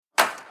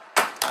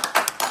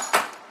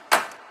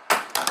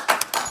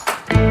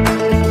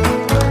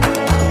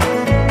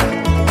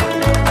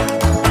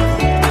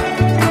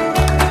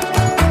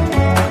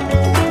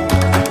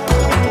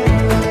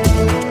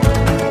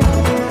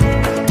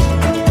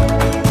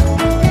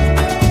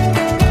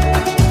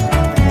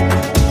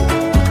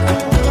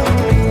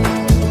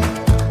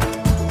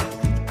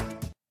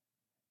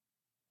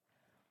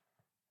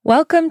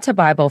Welcome to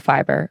Bible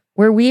Fiber,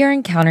 where we are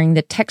encountering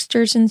the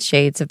textures and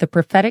shades of the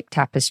prophetic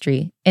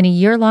tapestry in a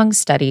year-long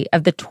study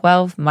of the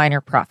 12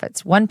 minor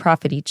prophets, one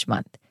prophet each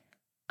month.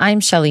 I'm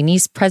Shelley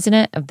Neese,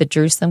 president of the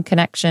Jerusalem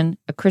Connection,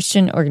 a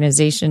Christian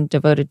organization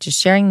devoted to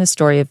sharing the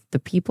story of the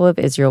people of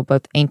Israel,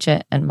 both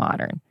ancient and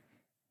modern.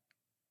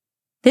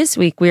 This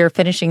week, we are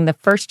finishing the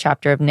first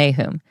chapter of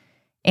Nahum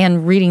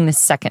and reading the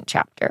second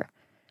chapter.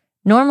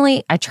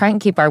 Normally, I try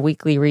and keep our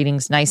weekly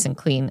readings nice and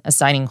clean,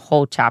 assigning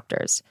whole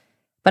chapters.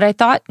 But I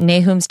thought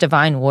Nahum's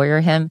divine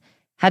warrior hymn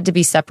had to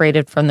be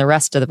separated from the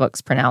rest of the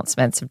book's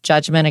pronouncements of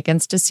judgment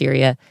against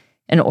Assyria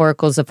and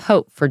oracles of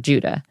hope for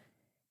Judah.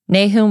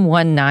 Nahum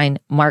 1:9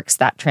 marks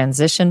that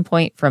transition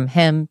point from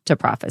hymn to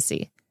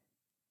prophecy.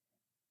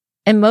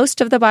 In most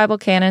of the Bible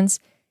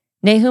canons,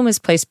 Nahum is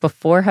placed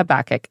before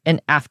Habakkuk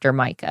and after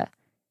Micah.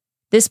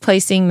 This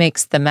placing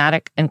makes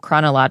thematic and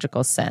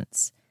chronological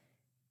sense.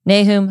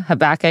 Nahum,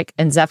 Habakkuk,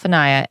 and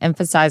Zephaniah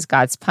emphasize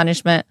God's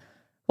punishment,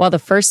 while the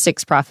first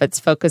 6 prophets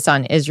focus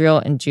on Israel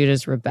and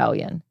Judah's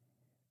rebellion.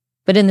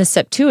 But in the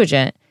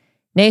Septuagint,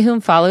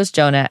 Nahum follows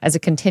Jonah as a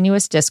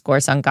continuous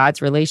discourse on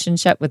God's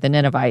relationship with the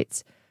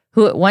Ninevites,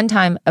 who at one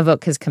time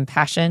evoke his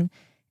compassion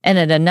and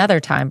at another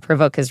time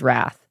provoke his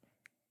wrath.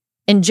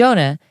 In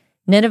Jonah,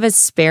 Nineveh's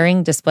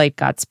sparing displayed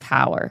God's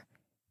power.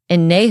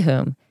 In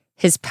Nahum,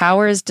 his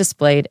power is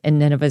displayed in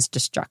Nineveh's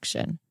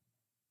destruction.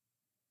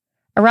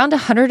 Around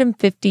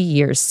 150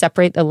 years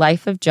separate the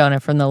life of Jonah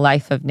from the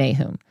life of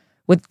Nahum,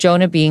 with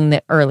Jonah being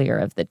the earlier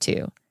of the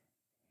two.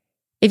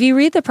 If you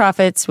read the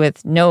prophets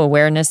with no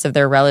awareness of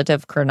their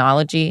relative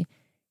chronology,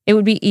 it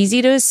would be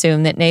easy to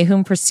assume that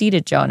Nahum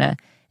preceded Jonah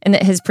and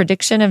that his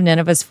prediction of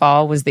Nineveh's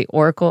fall was the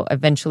oracle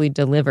eventually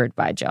delivered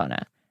by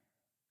Jonah.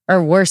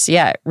 Or worse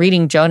yet,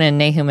 reading Jonah and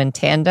Nahum in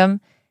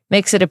tandem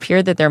makes it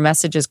appear that their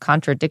messages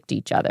contradict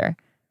each other.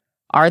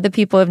 Are the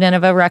people of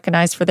Nineveh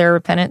recognized for their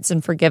repentance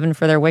and forgiven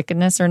for their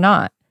wickedness or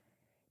not?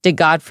 Did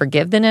God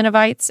forgive the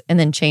Ninevites and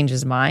then change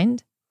his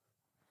mind?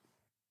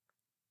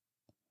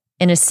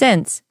 In a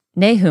sense,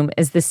 Nahum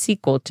is the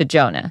sequel to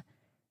Jonah.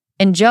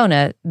 In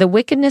Jonah, the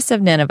wickedness of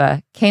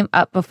Nineveh came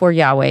up before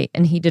Yahweh,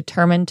 and he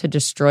determined to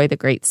destroy the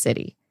great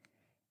city.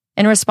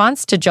 In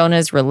response to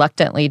Jonah's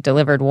reluctantly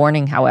delivered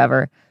warning,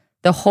 however,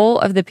 the whole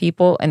of the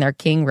people and their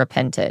king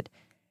repented.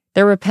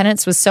 Their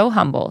repentance was so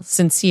humble,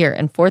 sincere,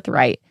 and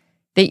forthright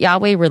that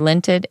Yahweh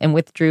relented and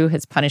withdrew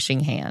his punishing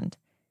hand.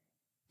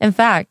 In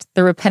fact,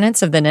 the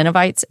repentance of the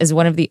Ninevites is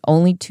one of the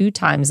only 2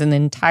 times in the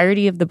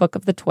entirety of the Book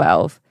of the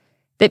 12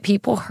 that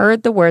people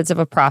heard the words of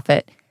a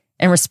prophet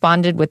and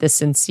responded with a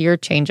sincere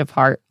change of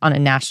heart on a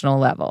national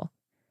level.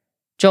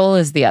 Joel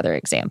is the other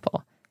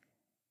example.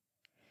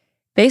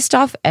 Based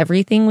off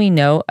everything we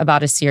know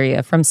about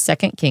Assyria from 2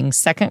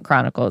 Kings, 2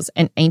 Chronicles,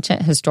 and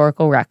ancient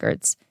historical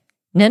records,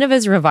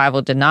 Nineveh's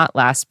revival did not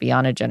last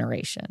beyond a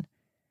generation.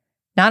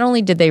 Not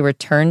only did they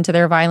return to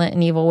their violent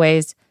and evil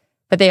ways,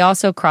 but they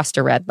also crossed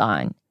a red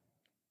line.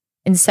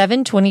 In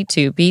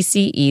 722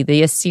 BCE,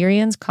 the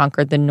Assyrians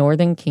conquered the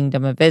northern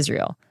kingdom of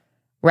Israel,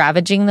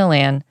 ravaging the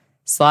land,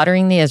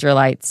 slaughtering the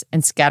Israelites,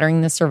 and scattering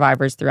the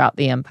survivors throughout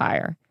the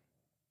empire.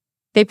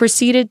 They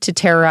proceeded to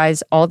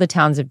terrorize all the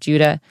towns of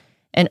Judah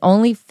and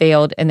only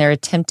failed in their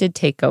attempted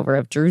takeover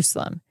of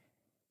Jerusalem.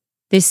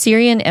 The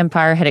Assyrian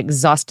Empire had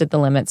exhausted the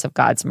limits of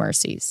God's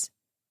mercies.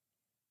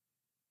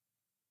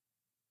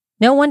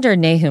 No wonder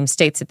Nahum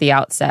states at the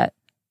outset,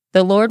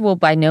 "The Lord will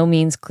by no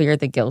means clear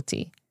the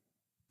guilty."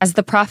 As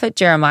the prophet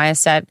Jeremiah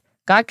said,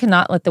 God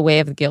cannot let the way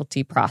of the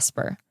guilty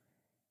prosper.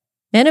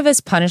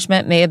 Nineveh's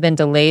punishment may have been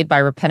delayed by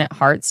repentant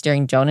hearts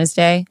during Jonah's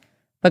day,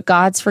 but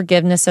God's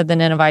forgiveness of the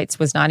Ninevites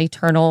was not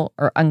eternal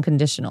or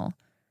unconditional.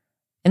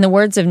 In the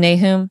words of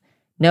Nahum,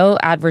 no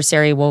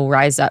adversary will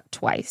rise up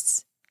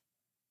twice.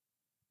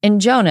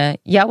 In Jonah,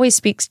 Yahweh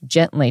speaks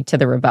gently to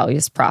the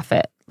rebellious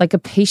prophet, like a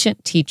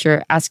patient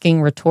teacher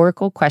asking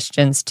rhetorical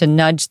questions to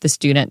nudge the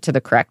student to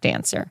the correct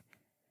answer.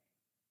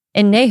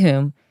 In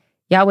Nahum,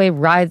 Yahweh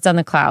rides on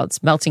the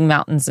clouds, melting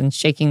mountains and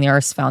shaking the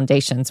earth's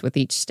foundations with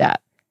each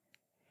step.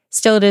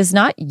 Still, it is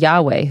not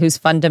Yahweh whose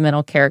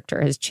fundamental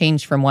character has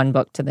changed from one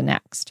book to the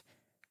next.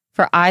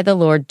 "For I, the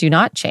Lord, do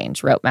not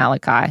change," wrote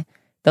Malachi,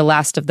 the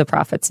last of the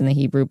prophets in the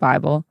Hebrew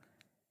Bible.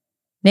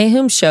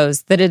 Nahum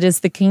shows that it is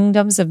the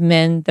kingdoms of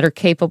men that are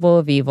capable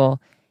of evil,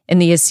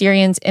 and the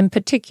Assyrians in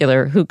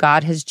particular, who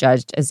God has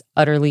judged as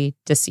utterly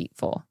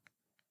deceitful.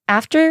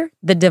 After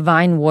the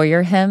divine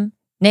warrior hymn,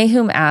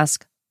 Nahum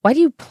asks, "Why do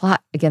you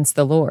plot against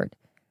the Lord?"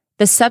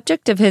 The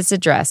subject of his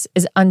address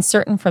is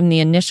uncertain from the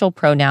initial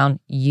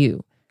pronoun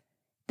you.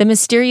 The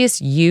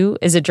mysterious you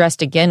is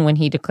addressed again when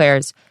he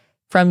declares,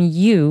 "From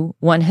you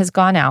one has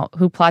gone out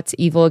who plots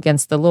evil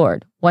against the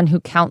Lord, one who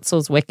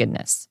counsels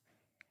wickedness."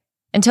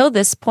 Until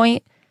this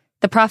point,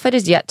 the prophet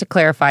is yet to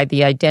clarify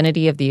the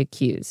identity of the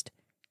accused.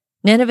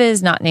 Nineveh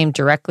is not named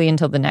directly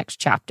until the next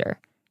chapter.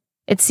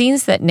 It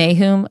seems that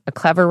Nahum, a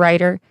clever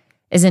writer,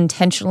 is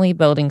intentionally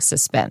building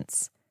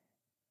suspense.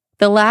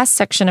 The last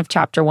section of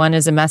chapter 1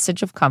 is a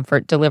message of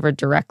comfort delivered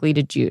directly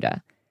to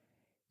Judah.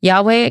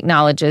 Yahweh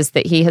acknowledges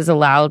that he has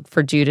allowed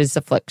for Judah's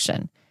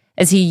affliction,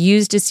 as he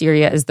used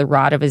Assyria as the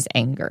rod of his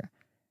anger.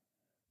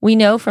 We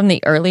know from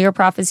the earlier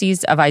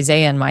prophecies of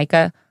Isaiah and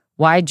Micah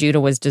why Judah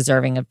was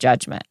deserving of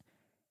judgment.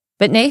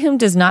 But Nahum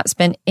does not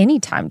spend any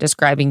time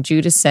describing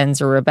Judah's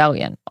sins or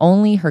rebellion,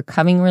 only her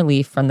coming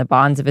relief from the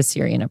bonds of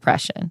Assyrian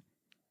oppression.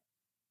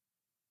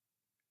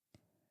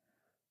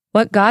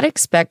 What God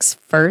expects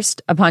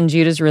first upon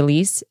Judah's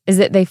release is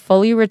that they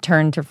fully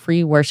return to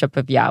free worship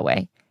of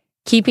Yahweh,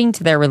 keeping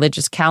to their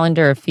religious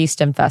calendar of feast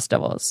and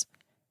festivals.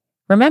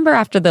 Remember,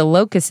 after the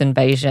locust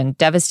invasion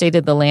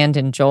devastated the land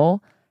in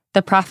Joel,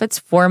 the prophet's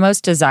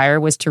foremost desire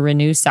was to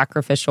renew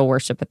sacrificial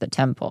worship at the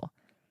temple.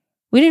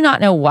 We do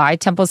not know why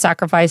temple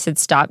sacrifice had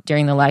stopped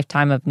during the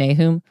lifetime of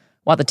Nahum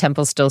while the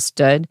temple still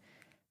stood,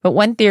 but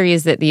one theory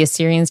is that the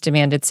Assyrians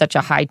demanded such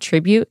a high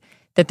tribute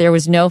that there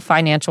was no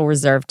financial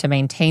reserve to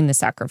maintain the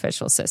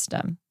sacrificial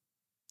system.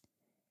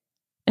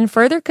 In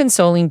further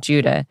consoling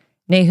Judah,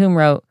 Nahum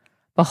wrote,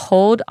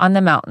 "Behold on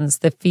the mountains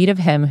the feet of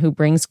him who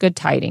brings good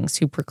tidings,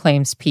 who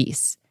proclaims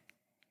peace."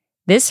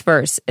 This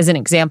verse is an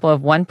example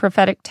of one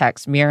prophetic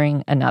text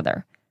mirroring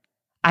another.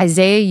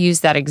 Isaiah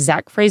used that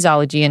exact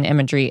phraseology and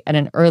imagery at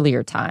an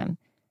earlier time.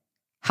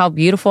 How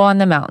beautiful on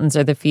the mountains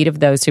are the feet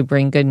of those who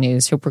bring good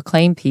news, who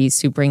proclaim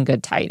peace, who bring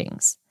good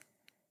tidings.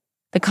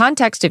 The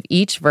context of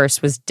each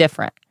verse was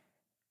different.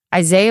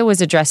 Isaiah was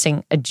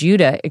addressing a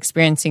Judah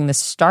experiencing the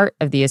start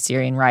of the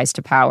Assyrian rise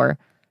to power,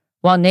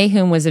 while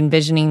Nahum was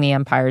envisioning the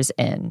empire's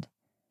end.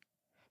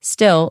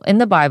 Still, in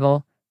the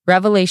Bible,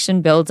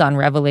 revelation builds on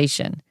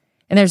revelation,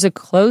 and there's a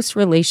close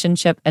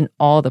relationship in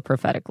all the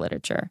prophetic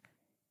literature.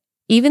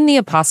 Even the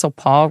Apostle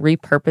Paul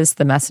repurposed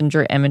the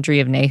messenger imagery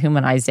of Nahum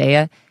and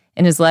Isaiah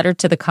in his letter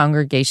to the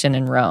congregation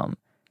in Rome.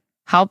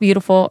 How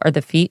beautiful are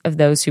the feet of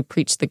those who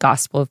preach the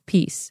gospel of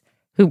peace,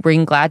 who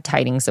bring glad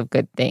tidings of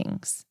good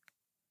things.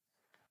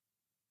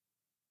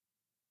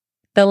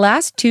 The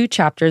last two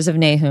chapters of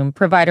Nahum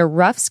provide a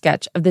rough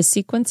sketch of the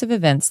sequence of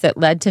events that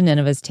led to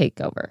Nineveh's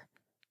takeover.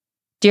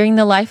 During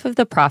the life of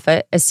the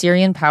prophet,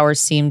 Assyrian powers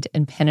seemed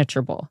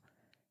impenetrable.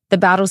 The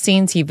battle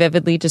scenes he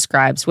vividly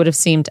describes would have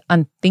seemed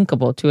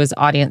unthinkable to his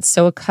audience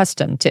so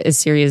accustomed to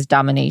Assyria's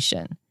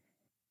domination.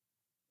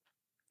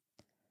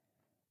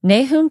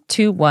 Nahum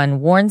 2:1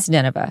 warns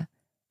Nineveh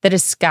that a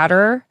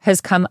scatterer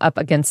has come up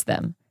against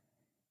them.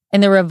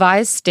 In the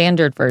Revised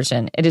Standard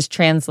Version, it is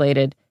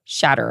translated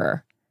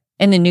shatterer.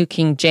 In the New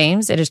King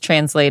James, it is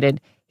translated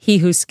he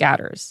who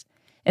scatters.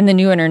 In the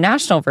New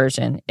International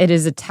Version, it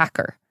is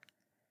attacker.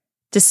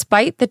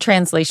 Despite the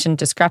translation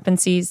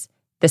discrepancies,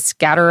 the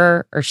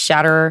scatterer or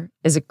shatterer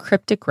is a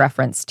cryptic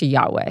reference to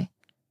Yahweh.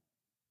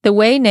 The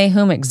way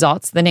Nahum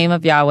exalts the name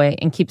of Yahweh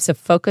and keeps a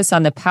focus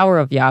on the power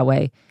of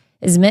Yahweh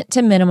is meant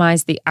to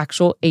minimize the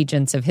actual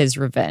agents of his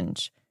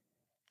revenge.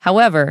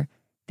 However,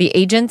 the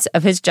agents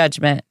of his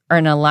judgment are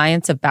an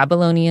alliance of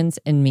Babylonians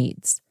and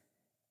Medes.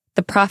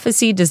 The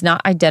prophecy does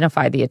not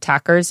identify the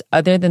attackers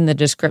other than the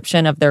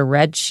description of their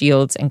red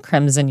shields and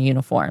crimson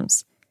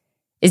uniforms.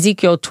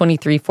 Ezekiel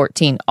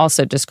 23:14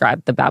 also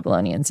described the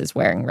Babylonians as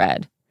wearing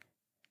red.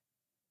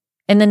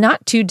 In the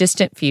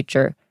not-too-distant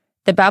future,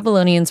 the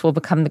Babylonians will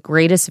become the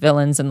greatest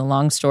villains in the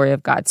long story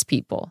of God's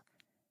people.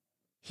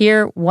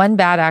 Here, one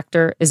bad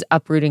actor is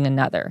uprooting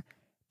another,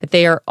 but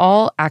they are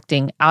all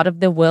acting out of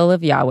the will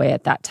of Yahweh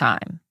at that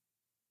time.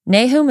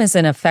 Nahum is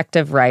an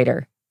effective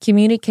writer,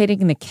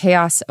 communicating the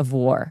chaos of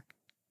war.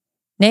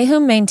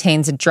 Nahum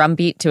maintains a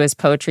drumbeat to his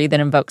poetry that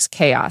invokes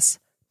chaos,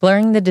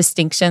 blurring the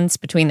distinctions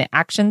between the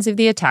actions of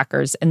the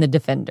attackers and the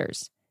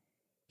defenders.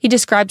 He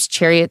describes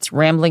chariots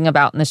rambling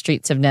about in the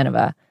streets of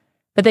Nineveh,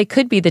 but they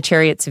could be the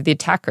chariots of the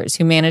attackers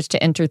who managed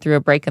to enter through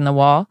a break in the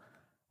wall,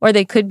 or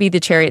they could be the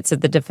chariots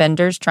of the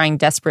defenders trying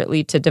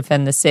desperately to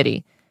defend the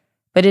city,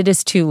 but it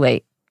is too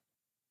late.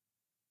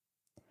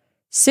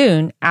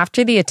 Soon,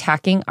 after the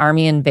attacking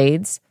army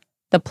invades,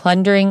 the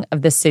plundering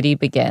of the city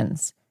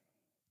begins.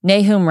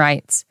 Nahum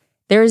writes,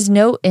 "There is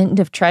no end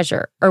of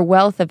treasure or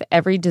wealth of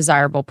every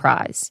desirable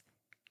prize."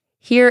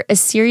 Here,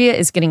 Assyria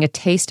is getting a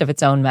taste of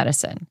its own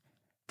medicine.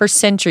 For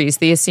centuries,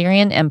 the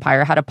Assyrian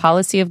Empire had a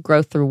policy of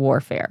growth through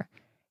warfare.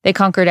 They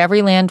conquered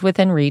every land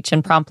within reach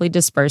and promptly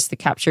dispersed the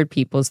captured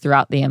peoples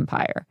throughout the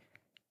empire.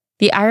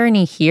 The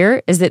irony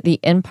here is that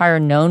the empire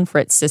known for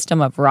its system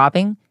of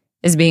robbing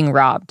is being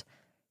robbed.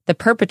 The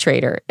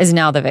perpetrator is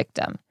now the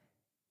victim.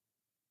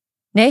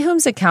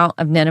 Nahum's account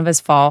of Nineveh's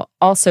fall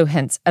also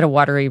hints at a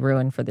watery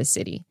ruin for the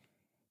city.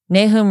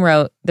 Nahum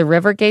wrote, "The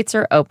river gates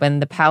are open,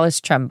 the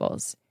palace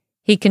trembles."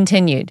 He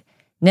continued,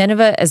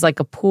 "Nineveh is like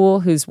a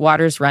pool whose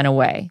waters run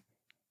away."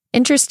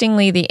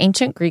 Interestingly, the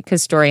ancient Greek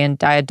historian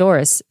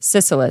Diodorus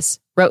Siculus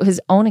wrote his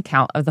own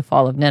account of the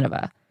fall of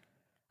Nineveh.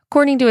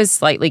 According to his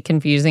slightly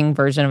confusing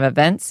version of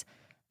events,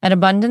 an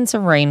abundance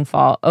of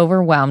rainfall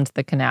overwhelmed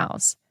the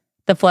canals.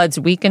 The floods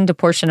weakened a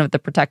portion of the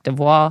protective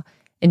wall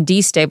and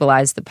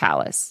destabilized the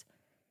palace.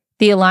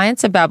 The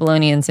alliance of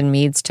Babylonians and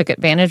Medes took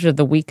advantage of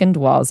the weakened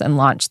walls and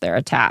launched their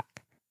attack.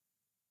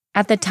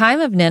 At the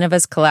time of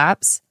Nineveh's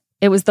collapse,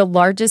 it was the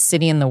largest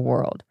city in the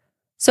world.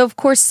 So, of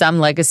course, some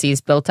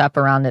legacies built up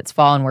around its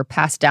fall and were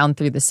passed down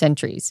through the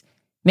centuries.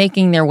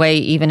 making their way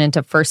even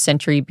into 1st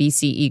century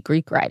BCE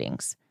Greek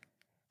writings.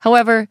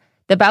 However,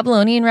 the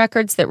Babylonian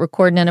records that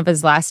record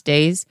Nineveh's last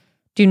days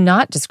do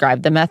not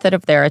describe the method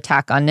of their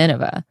attack on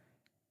Nineveh.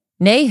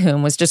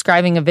 Nahum was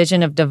describing a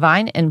vision of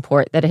divine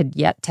import that had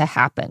yet to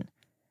happen.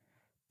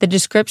 The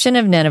description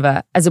of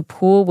Nineveh as a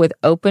pool with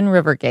open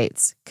river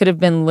gates could have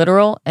been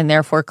literal and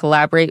therefore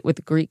collaborate with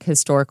the Greek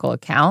historical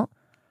account,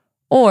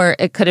 or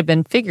it could have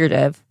been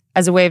figurative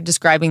as a way of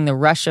describing the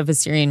rush of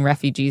Assyrian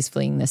refugees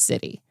fleeing the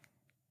city.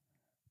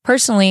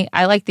 Personally,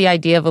 I like the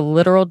idea of a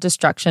literal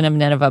destruction of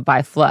Nineveh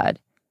by flood.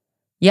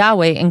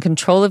 Yahweh, in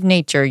control of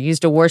nature,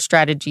 used a war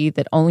strategy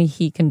that only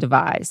He can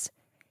devise.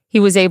 He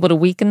was able to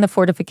weaken the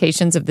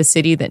fortifications of the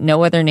city that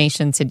no other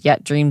nations had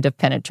yet dreamed of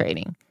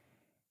penetrating.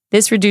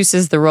 This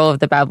reduces the role of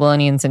the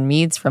Babylonians and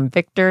Medes from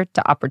victor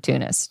to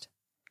opportunist.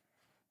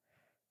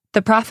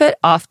 The prophet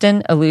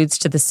often alludes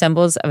to the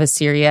symbols of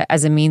Assyria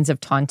as a means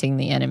of taunting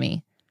the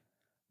enemy.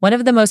 One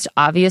of the most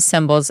obvious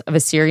symbols of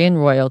Assyrian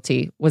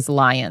royalty was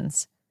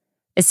lions.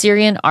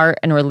 Assyrian art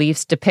and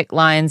reliefs depict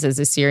lions as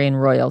Assyrian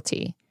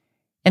royalty.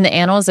 In the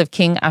annals of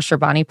King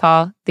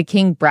Ashurbanipal, the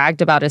king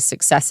bragged about his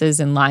successes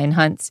in lion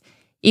hunts,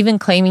 even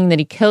claiming that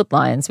he killed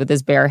lions with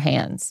his bare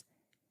hands.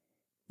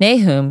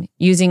 Nahum,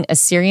 using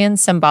Assyrian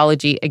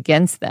symbology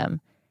against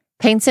them,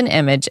 paints an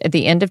image at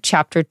the end of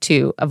chapter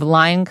 2 of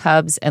lion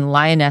cubs and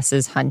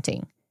lionesses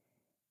hunting.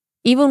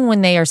 Even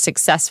when they are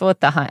successful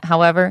at the hunt,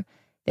 however,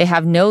 they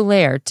have no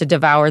lair to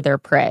devour their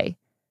prey.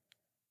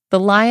 The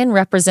lion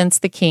represents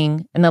the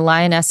king and the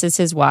lionesses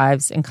his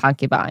wives and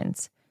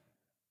concubines.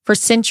 For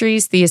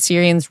centuries, the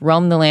Assyrians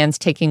roamed the lands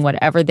taking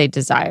whatever they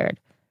desired.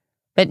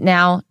 But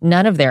now,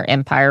 none of their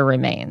empire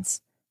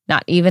remains,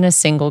 not even a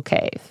single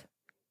cave.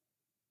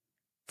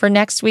 For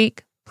next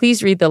week,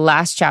 please read the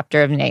last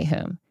chapter of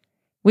Nahum.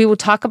 We will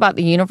talk about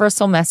the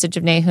universal message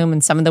of Nahum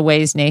and some of the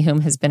ways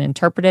Nahum has been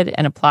interpreted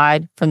and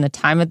applied from the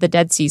time of the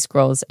Dead Sea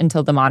Scrolls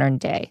until the modern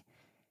day.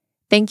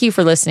 Thank you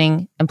for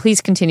listening, and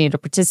please continue to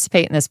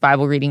participate in this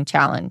Bible reading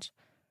challenge.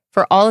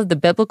 For all of the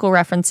biblical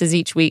references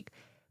each week,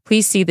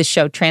 please see the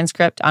show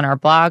transcript on our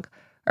blog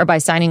or by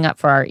signing up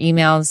for our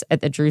emails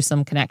at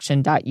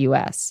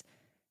thejerusalemconnection.us.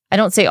 I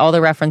don't say all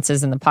the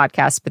references in the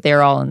podcast, but they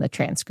are all in the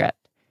transcript.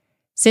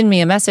 Send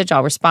me a message,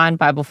 I'll respond.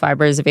 Bible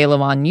Fiber is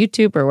available on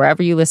YouTube or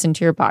wherever you listen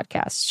to your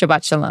podcasts.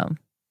 Shabbat Shalom.